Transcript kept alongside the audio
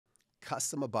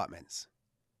custom abutments.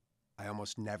 I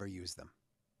almost never use them.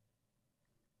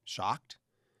 Shocked?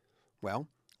 Well,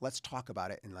 let's talk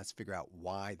about it and let's figure out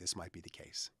why this might be the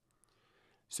case.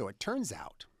 So it turns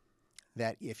out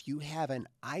that if you have an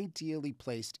ideally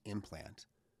placed implant,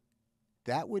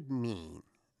 that would mean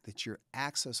that your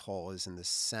access hole is in the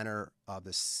center of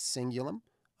the cingulum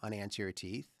on anterior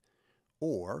teeth,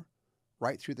 or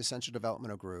right through the central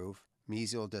developmental groove,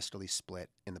 mesial distally split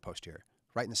in the posterior,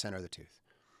 right in the center of the tooth.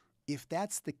 If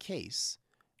that's the case,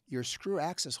 your screw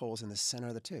access hole is in the center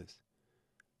of the tooth.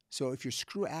 So if your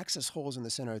screw access hole is in the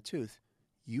center of the tooth,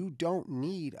 you don't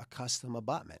need a custom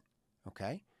abutment,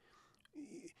 okay?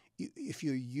 If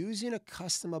you're using a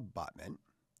custom abutment,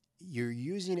 you're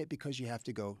using it because you have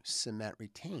to go cement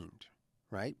retained,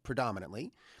 right?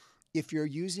 Predominantly. If you're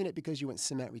using it because you went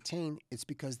cement retained, it's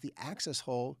because the access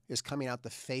hole is coming out the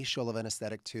facial of an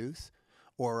aesthetic tooth,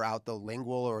 or out the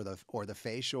lingual or the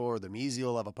facial or the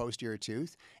mesial of a posterior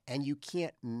tooth, and you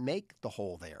can't make the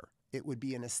hole there. It would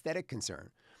be an aesthetic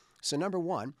concern. So number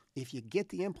one, if you get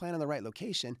the implant in the right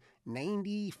location,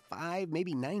 95,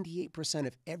 maybe 98%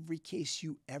 of every case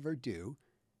you ever do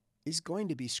is going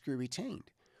to be screw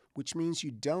retained, which means you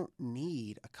don't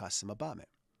need a custom abutment.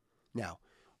 Now,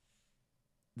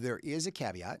 there is a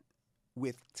caveat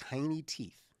with tiny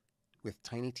teeth,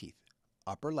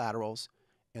 upper laterals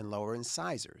and lower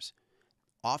incisors.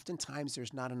 Oftentimes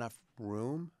there's not enough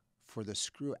room for the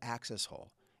screw access hole.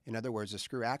 In other words, the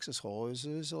screw access hole is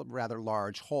a rather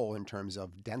large hole in terms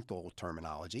of dental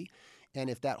terminology. And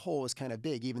if that hole is kind of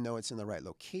big, even though it's in the right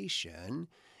location,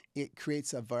 it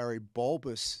creates a very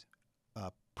bulbous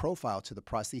profile to the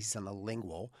prosthesis on the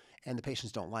lingual, and the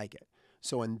patients don't like it.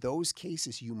 So in those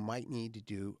cases, you might need to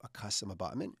do a custom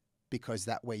abutment, because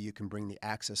that way you can bring the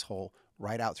access hole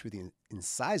right out through the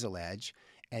incisal edge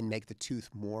and make the tooth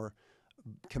more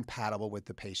compatible with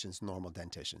the patient's normal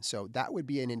dentition. So that would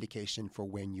be an indication for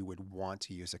when you would want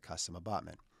to use a custom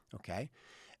abutment, okay?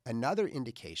 Another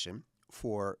indication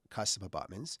for custom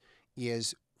abutments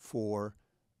is for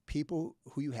people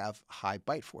who you have high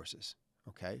bite forces,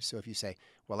 okay? So if you say,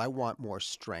 well, I want more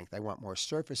strength, I want more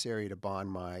surface area to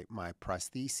bond my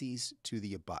prostheses to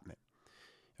the abutment,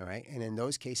 all right? And in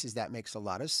those cases, that makes a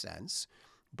lot of sense,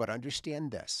 but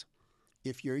understand this.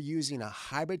 If you're using a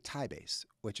hybrid tie base,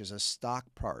 which is a stock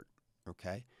part,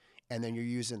 okay, and then you're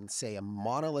using, say, a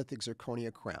monolithic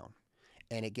zirconia crown,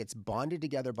 and it gets bonded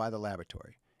together by the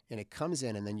laboratory, and it comes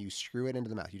in, and then you screw it into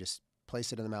the mouth. You just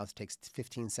place it in the mouth. It takes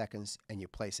 15 seconds, and you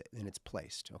place it, and it's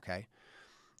placed, okay?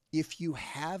 If you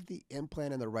have the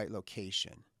implant in the right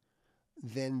location,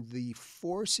 then the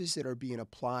forces that are being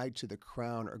applied to the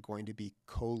crown are going to be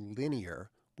collinear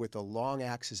with the long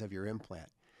axis of your implant.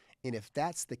 And if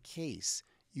that's the case,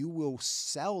 you will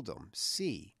seldom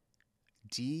see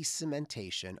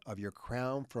de-cementation of your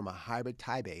crown from a hybrid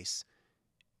tie base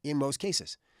in most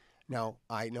cases. Now,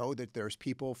 I know that there's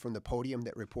people from the podium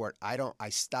that report, I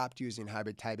stopped using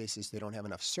hybrid tie bases, they don't have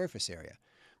enough surface area.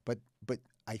 But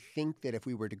I think that if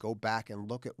we were to go back and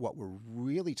look at what we're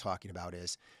really talking about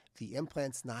is the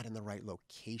implant's not in the right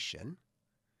location.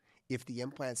 If the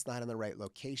implant's not in the right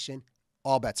location,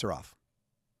 all bets are off,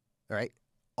 all right?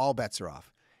 All bets are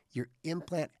off. Your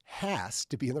implant has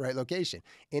to be in the right location.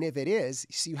 And if it is,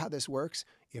 you see how this works?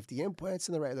 If the implant's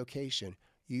in the right location,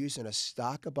 you're using a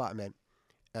stock abutment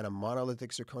and a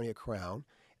monolithic zirconia crown,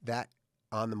 that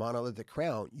on the monolithic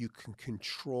crown, you can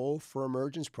control for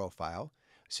emergence profile.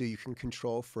 So you can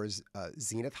control for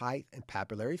zenith height and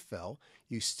papillary fill.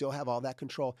 You still have all that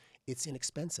control. It's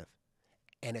inexpensive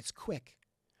and it's quick.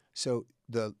 So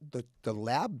the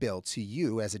lab bill to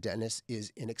you as a dentist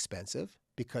is inexpensive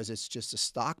because it's just a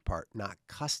stock part, not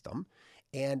custom,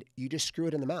 and you just screw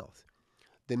it in the mouth.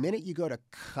 The minute you go to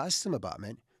custom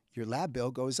abutment, your lab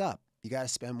bill goes up. You got to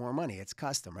spend more money. It's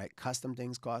custom, right? Custom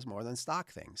things cost more than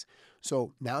stock things.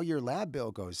 So now your lab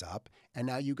bill goes up, and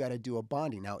now you got to do a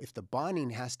bonding. Now, if the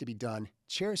bonding has to be done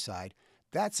chairside,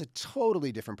 that's a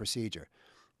totally different procedure.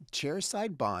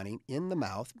 Chairside bonding in the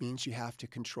mouth means you have to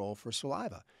control for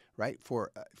saliva, right?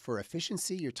 For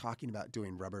efficiency, you're talking about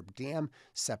doing rubber dam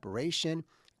separation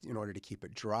in order to keep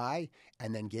it dry,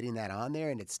 and then getting that on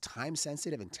there, and it's time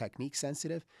sensitive and technique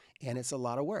sensitive, and it's a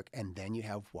lot of work. And then you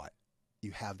have what?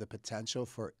 You have the potential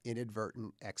for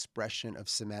inadvertent expression of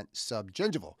cement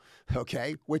subgingival,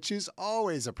 okay? Which is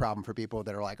always a problem for people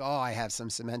that are like, oh, I have some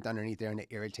cement underneath there and it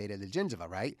irritated the gingiva,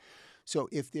 right? So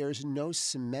if there's no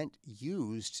cement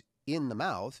used in the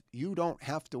mouth, you don't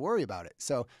have to worry about it.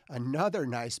 So another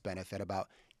nice benefit about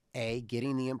A,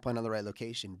 getting the implant on the right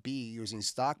location, B, using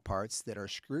stock parts that are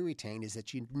screw retained is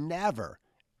that you never,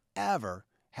 ever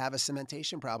have a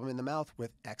cementation problem in the mouth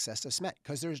with excess of cement,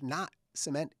 because there's not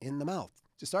cement in the mouth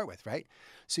to start with, right?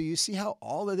 So you see how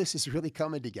all of this is really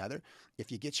coming together.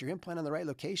 If you get your implant in the right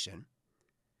location,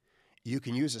 you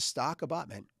can use a stock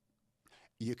abutment.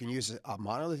 You can use a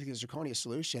monolithic zirconia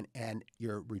solution, and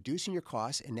you're reducing your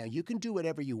costs. And now you can do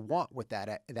whatever you want with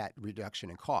that reduction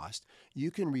in cost.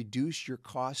 You can reduce your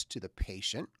cost to the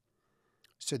patient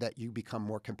so that you become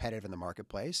more competitive in the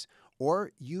marketplace,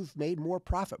 or you've made more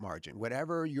profit margin.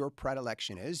 Whatever your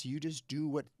predilection is, you just do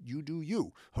what you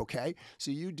do, okay?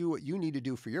 So you do what you need to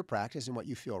do for your practice and what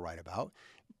you feel right about,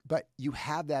 but you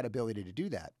have that ability to do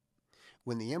that.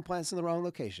 When the implant's in the wrong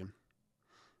location,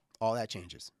 all that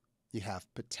changes. You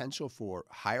have potential for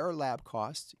higher lab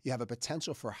costs. You have a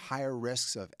potential for higher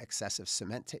risks of excessive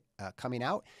cement coming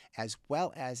out, as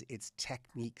well as it's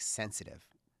technique sensitive.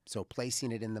 So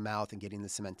placing it in the mouth and getting the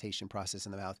cementation process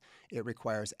in the mouth, it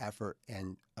requires effort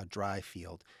and a dry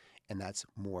field. And that's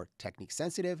more technique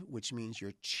sensitive, which means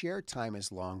your chair time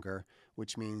is longer,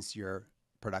 which means your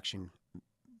production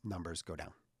numbers go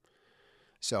down.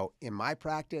 So in my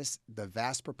practice, the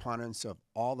vast preponderance of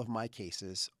all of my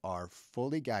cases are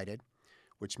fully guided,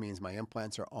 which means my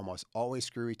implants are almost always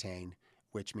screw retained,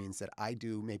 which means that I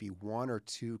do maybe 1 or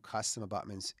 2 custom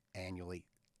abutments annually.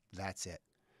 That's it.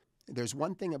 There's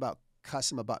one thing about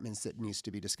custom abutments that needs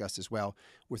to be discussed as well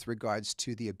with regards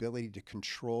to the ability to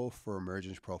control for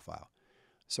emergence profile.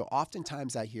 So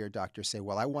oftentimes I hear doctors say,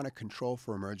 well, I want to control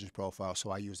for emergence profile,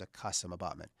 so I use a custom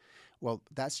abutment. Well,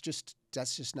 that's just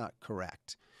not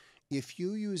correct. If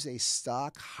you use a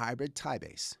stock hybrid tie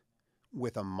base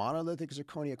with a monolithic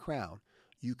zirconia crown,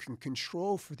 you can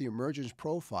control for the emergence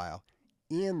profile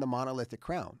in the monolithic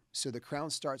crown. So the crown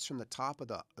starts from the top of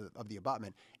the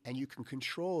abutment, and you can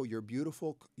control your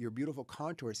beautiful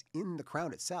contours in the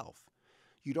crown itself.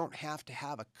 You don't have to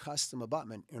have a custom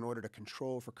abutment in order to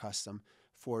control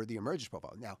for the emergence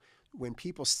profile. Now, when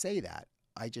people say that,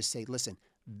 I just say, listen,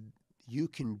 you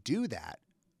can do that,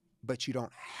 but you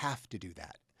don't have to do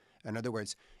that. In other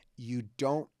words, you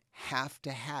don't have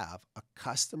to have a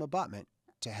custom abutment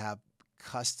to have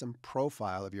custom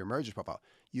profile of your emergence profile.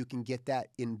 You can get that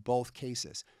in both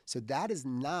cases. So that is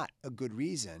not a good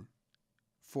reason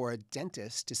for a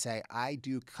dentist to say, I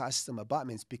do custom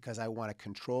abutments because I want to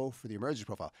control for the emergence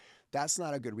profile. That's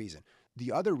not a good reason.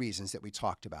 The other reasons that we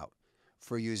talked about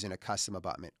for using a custom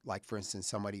abutment, like for instance,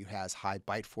 somebody who has high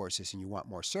bite forces and you want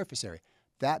more surface area,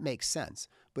 that makes sense.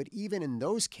 But even in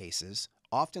those cases,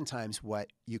 oftentimes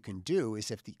what you can do is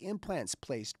if the implant's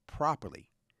placed properly,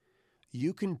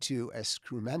 you can do a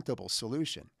screw-mentable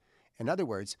solution. In other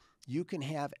words, you can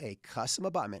have a custom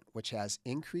abutment which has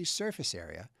increased surface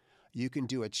area. You can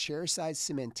do a chair-side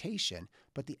cementation,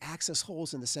 but the access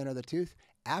holes in the center of the tooth,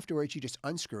 afterwards you just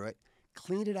unscrew it,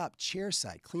 clean it up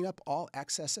chair-side, clean up all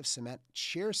excess of cement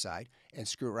chair-side, and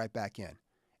screw it right back in.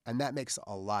 And that makes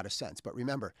a lot of sense. But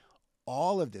remember,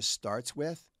 all of this starts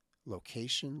with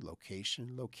location,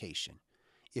 location, location.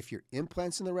 If your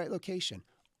implant's in the right location,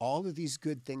 all of these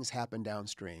good things happen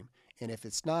downstream. And if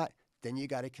it's not, then you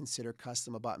got to consider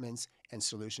custom abutments and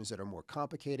solutions that are more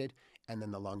complicated. And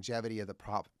then the longevity of the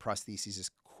prostheses is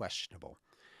questionable.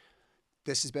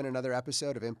 This has been another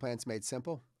episode of Implants Made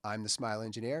Simple. I'm the Smile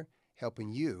Engineer,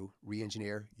 helping you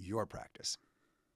re-engineer your practice.